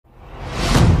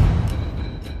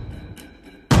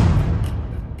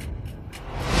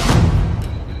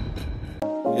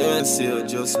don't see you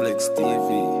just like Stevie.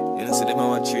 You know, see them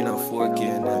watching on 4K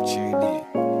and not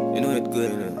 3D. You know it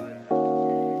good, you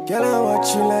know. Girl, I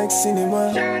watch you like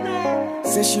cinema.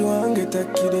 Say she want get a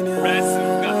kid in your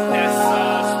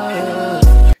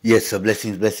Yes, so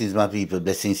blessings my people,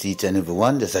 blessings to each and every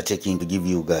one. Just a check-in to give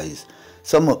you guys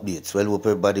some updates. Well, hope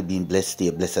everybody being blessed, stay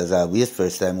blessed as always.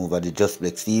 First time over the Just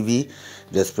Flex TV,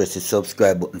 just press the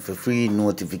subscribe button for free,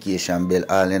 notification bell,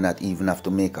 all and not even have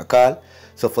to make a call.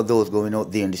 So for those going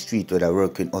out there in the street, whether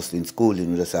working, hustling, schooling,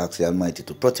 we just ask the Almighty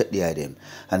to protect the item.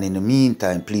 And in the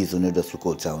meantime, please don't just look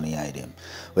out on the item.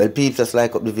 Well, peeps, just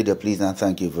like up the video, please, and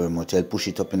thank you very much. I'll push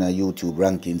it up in our YouTube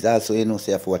rankings. Also, you know,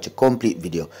 say if you watch a complete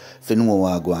video, if you know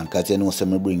what I go on, because you know,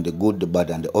 some bring the good, the bad,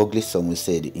 and the ugly, some will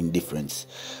say the indifference.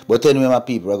 But anyway, my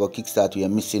people, I got kickstart with a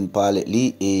missing Pilot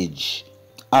Lee, age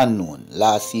unknown,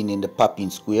 last seen in the Popping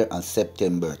Square on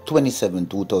September 27,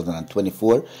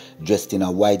 2024, dressed in a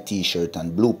white t-shirt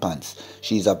and blue pants.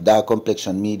 She is of dark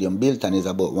complexion, medium built, and is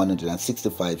about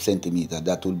 165 centimeters.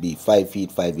 That will be 5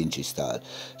 feet 5 inches tall.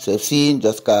 So if seen,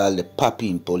 just call the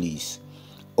Popping Police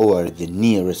or the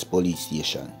nearest police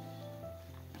station.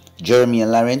 Jeremy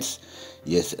and Lawrence,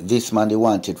 yes, this man they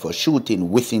wanted for shooting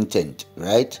with intent,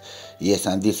 right? Yes,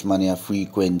 and this man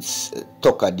frequents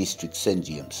Tucker District, St.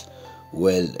 James.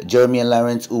 Well, Jeremy and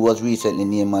Lawrence, who was recently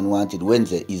named and wanted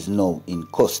Wednesday, is now in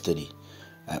custody.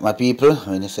 Right, my people,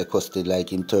 when I say custody,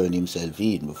 like him turn himself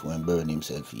in before him burn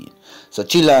himself in. So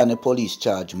Chilla and the police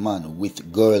charge man with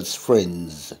girl's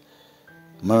friend's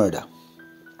murder.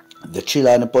 The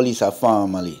Chilla and the police are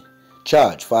formally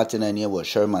charged 49-year-old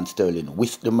Sherman Sterling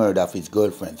with the murder of his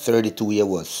girlfriend,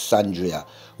 32-year-old Sandria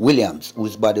Williams,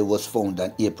 whose body was found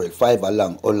on April 5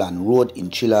 along Holland Road in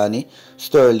Chilani.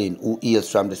 Sterling, who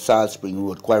hails from the Salt Spring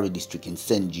Road Quarry District in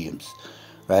St. James.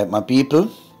 Right, my people?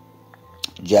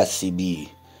 Just CB.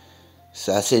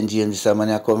 So St. James is where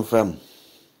I come from.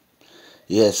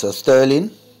 Yes, so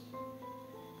Sterling,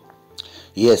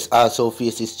 yes, also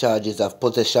faces charges of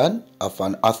possession of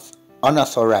an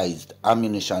unauthorized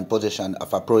ammunition, possession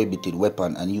of a prohibited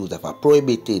weapon, and use of a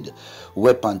prohibited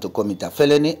weapon to commit a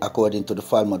felony. According to the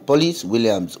Falmouth Police,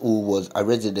 Williams, who was a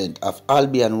resident of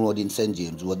Albion Road in St.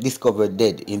 James, was discovered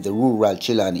dead in the rural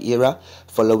Chilani area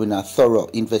following a thorough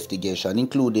investigation,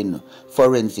 including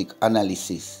forensic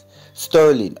analysis.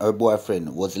 Sterling, her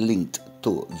boyfriend, was linked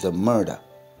to the murder.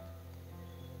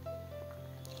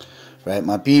 Right,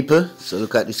 my people, so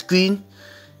look at the screen.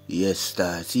 Yes,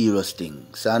 serious thing.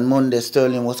 So on Monday,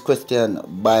 Sterling was questioned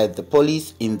by the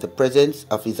police in the presence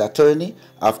of his attorney,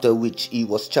 after which he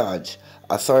was charged.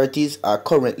 Authorities are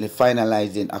currently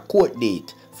finalizing a court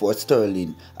date for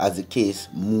Sterling as the case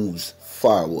moves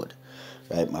forward.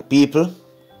 Right, my people?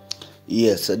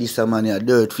 Yes, so this man a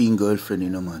dirt fiend girlfriend, you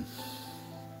know, man.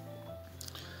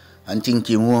 And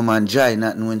thinking woman dry,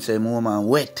 not knowing say woman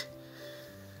wet.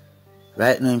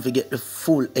 Right now, if you get the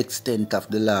full extent of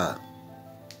the law.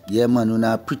 Yeah, man, when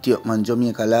I pretty up, man,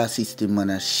 Jamaica law system,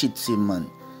 man, a shit him, man.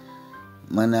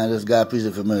 Man, I just got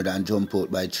prison for murder and jump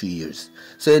out by 3 years.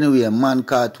 So anyway, a man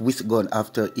caught with gun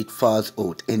after it falls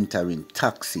out entering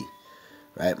taxi.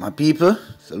 Right, my people?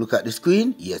 So look at the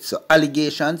screen. Yes, so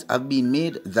allegations have been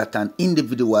made that an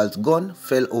individual's gun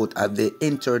fell out as they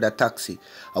entered a taxi.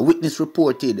 A witness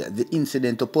reported the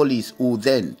incident to police, who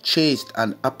then chased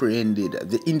and apprehended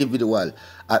the individual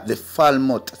at the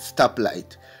Falmouth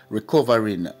stoplight,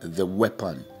 recovering the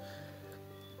weapon.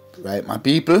 Right, my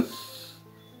people?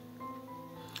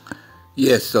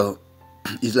 Yes, so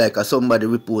it's like somebody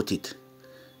reported.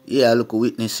 Yeah, look,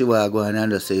 witness see what I go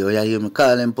and just say, oh, you hear me?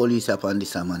 Call them police up on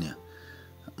this man here.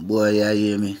 Boy, you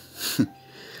hear me?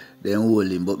 Then hold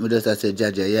him. But me just say,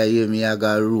 Jaja, you hear me? I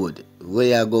got a road.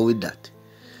 Where you go with that?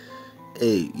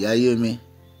 Hey, you hear me?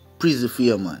 Prison for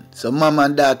you, man. So mom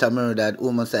and daughter murdered.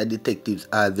 Homicide detectives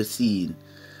are the scene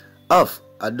of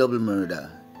a double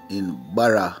murder in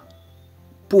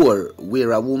Barrapore,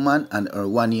 where a woman and her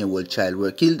 1-year-old child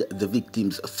were killed. The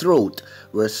victim's throat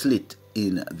were slit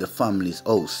in the family's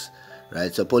house.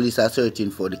 Right, so police are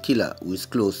searching for the killer, who is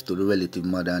close to the relative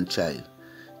mother and child,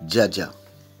 Jaja.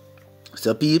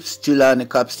 So peeps, Chilani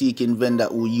cop seeking vendor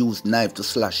who used knife to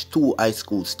slash 2 high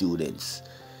school students.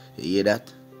 You hear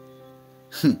that?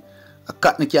 A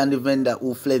cotton candy vendor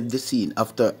who fled the scene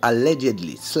after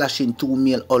allegedly slashing 2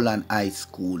 male Holland High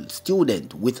School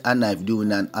students with a knife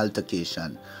during an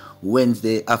altercation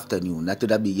Wednesday afternoon. That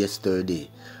would be yesterday.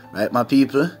 Right, my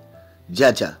people?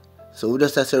 Jaja. So we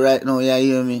just say right now, you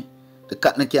hear me? The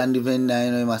cotton candy vendor,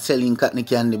 you know, I'm selling cotton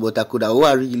candy, but I could have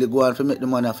really go on to make the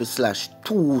money off a slash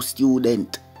 2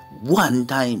 students one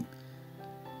time.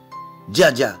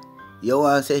 Jaja. You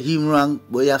want to say him wrong,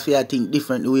 but you have to think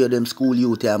different the way them school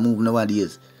youth are moving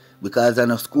nowadays. because I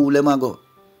know school them a go.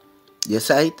 You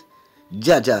see it?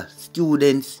 Jaja,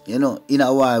 students, you know, in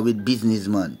a war with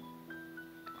businessman.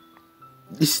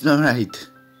 It's not right.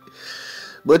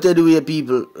 But anyway,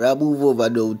 people, I move over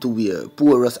now to where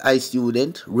Porous High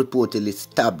student reportedly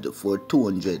stabbed for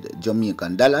 $200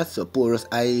 Jamaican dollars. So Porous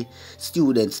High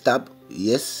student stabbed,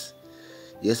 yes,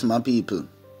 my people,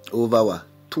 over what?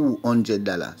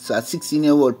 $200. So a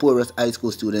 16-year-old Porous High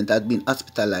School student had been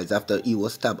hospitalized after he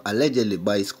was stabbed allegedly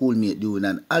by a schoolmate during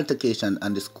an altercation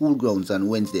on the school grounds on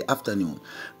Wednesday afternoon.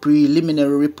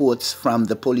 Preliminary reports from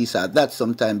the police are that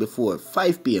sometime before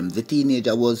 5 p.m. the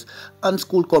teenager was on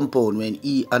school compound when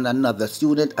he and another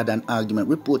student had an argument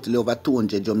reportedly over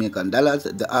 $200 Jamaican dollars.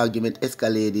 The argument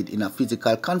escalated in a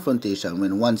physical confrontation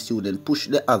when one student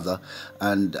pushed the other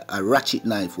and a ratchet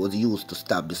knife was used to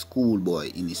stab the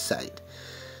schoolboy in his side.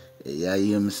 Yeah,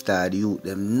 you start youth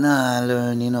them nah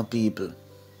learn, you know, people.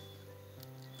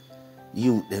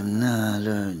 Youth them nah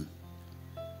learn.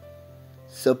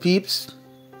 So peeps,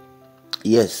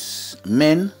 yes,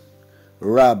 men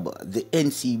rob the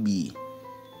NCB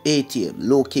ATM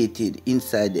located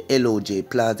inside the LOJ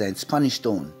Plaza in Spanish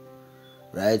Town.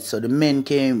 Right, so the men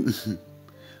came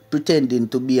pretending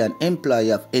to be an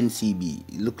employee of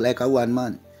NCB. It looked like a one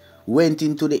man. Went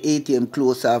into the ATM,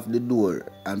 closed off the door,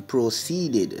 and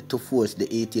proceeded to force the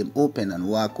ATM open and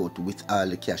walk out with all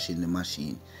the cash in the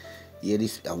machine. Yeah,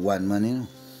 this is a one man, you know.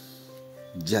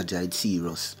 Jaja, it's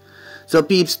serious. So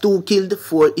peeps, 2 killed,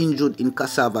 4 injured in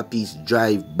Cassava Peace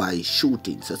drive-by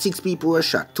shooting. So 6 people were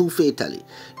shot, 2 fatally,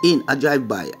 in a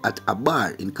drive-by at a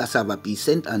bar in Cassava Peace,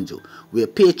 St. Andrew, where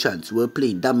patrons were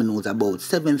playing dominoes about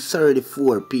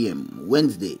 7:34 p.m.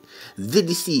 Wednesday. The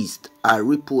deceased are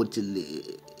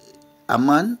reportedly a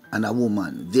man and a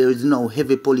woman. There is no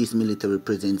heavy police military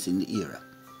presence in the area.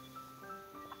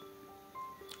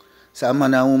 So a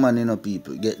man and a woman, you know,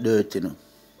 people get dirty, you know.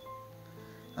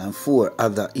 And 4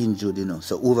 other injured, you know.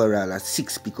 So overall, a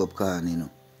 6 pickup car, you know.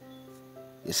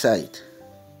 You see it?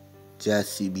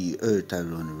 Just CB Earth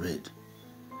around red.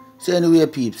 So anyway,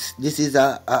 peeps, this is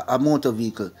a motor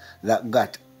vehicle that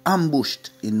got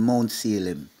ambushed in Mount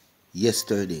Salem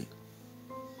yesterday.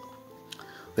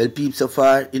 Well, peeps, so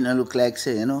far, it don't look like,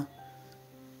 say, you know,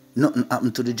 nothing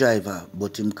happened to the driver.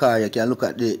 But in car, you can look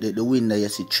at the window, you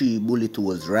see 3 bullet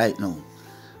holes right now.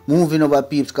 Moving over,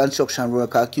 peeps, construction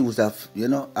worker accused of, you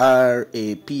know,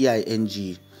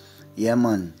 RAPING. Yeah,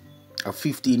 man. A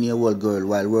 15-year-old girl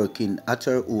while working at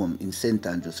her home in St.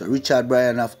 Andrews. So Richard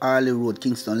Bryan of Harley Road,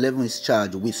 Kingston 11 is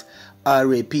charged with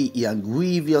RAPE and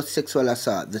grievous sexual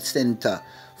assault. The Center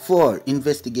for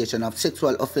Investigation of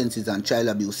Sexual Offences and Child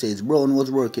Abuse says Brown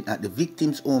was working at the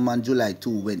victim's home on July 2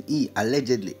 when he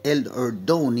allegedly held her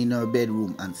down in her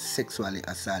bedroom and sexually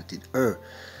assaulted her.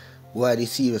 Why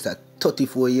this serious? A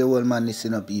 34-year-old man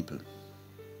listening to people.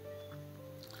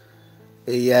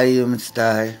 Hey, yeah, you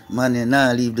star. Man, you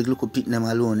nah leave the little pit them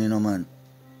alone, you know, man.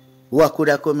 What could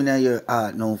have come in your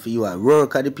heart now for you?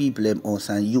 Work at the people them house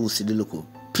and you see the little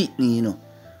pit me, you know.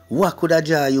 What could have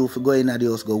draw you for go in at the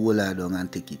house, go hold her down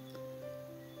and take it?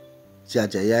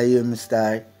 Jaja, yeah, you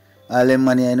star. All them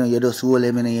money, you know, you just hold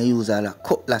them and you use all the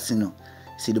cutlass, you know.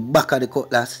 See the back of the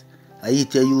cutlass? I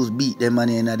hit you use beat them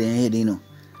money in their head, you know.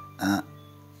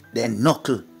 Then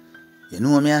knuckle. You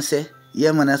know what I say?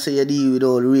 Yeah, man, I say you deal with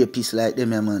all the rapists like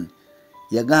them, yeah, man.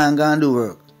 You gonna do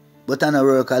work. But I don't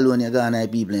work alone, you gonna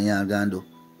have people and you gonna do.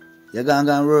 You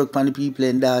gonna work for the people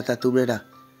and daughter too, brother.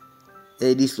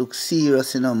 Hey, this looks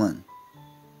serious, you know, man.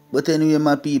 But anyway,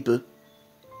 my people,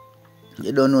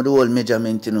 you don't know the whole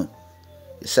measurement, you know.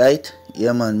 You see it?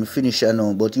 Yeah, man, me finish you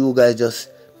now. But you guys just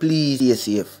please stay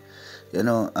safe. You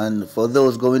know, and for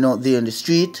those going out there in the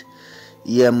street,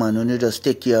 yeah, man, you just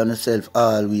take care of yourself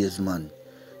always, man.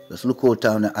 Just look out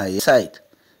on the eye. Sight.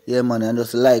 Yeah, man, and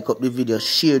just like up the video,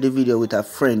 share the video with a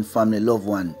friend, family, loved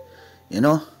one. You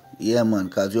know? Yeah, man,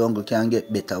 because your uncle can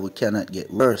get better, we cannot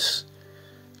get worse.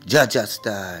 Jaja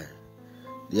star.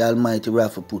 The Almighty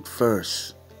Rafa put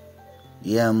first.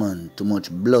 Yeah, man, too much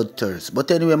blood thirst.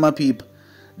 But anyway, my people,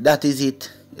 that is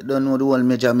it. You don't know the whole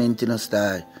measurement in a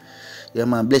star. Yeah,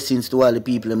 man, blessings to all the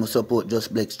people who support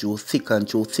Just Blex through thick and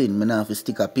through thin. Me not have to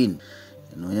stick a pin.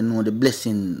 You know the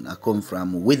blessing I come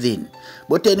from within.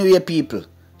 But anyway, people,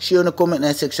 share in the comment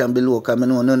section below, because I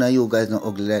know none of you guys not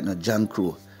ugly like no John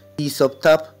Crow. Peace up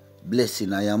top,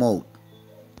 blessing, I am out.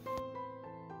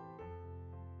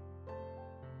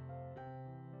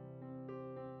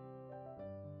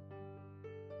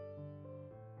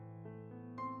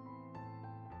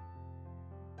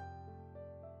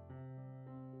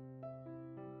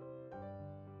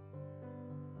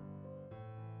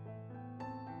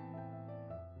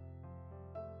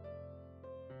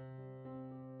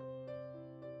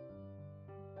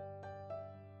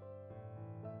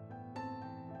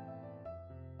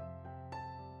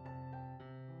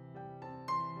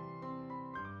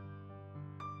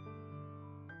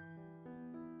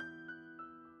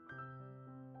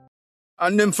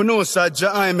 And them for no side,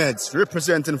 Meds,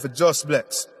 representing for Just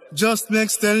Blex. Just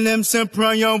Blex tell them say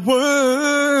prayer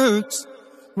works.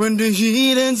 When the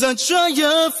heathens are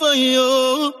trying for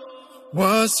you.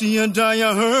 Once you die,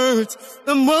 you hurt.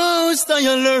 The most I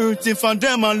alert. If I'm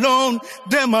them alone,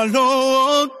 them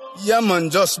alone. Yeah, man,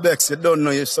 Just Blex, you don't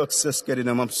know your success getting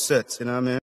them upset, you know what I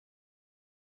mean?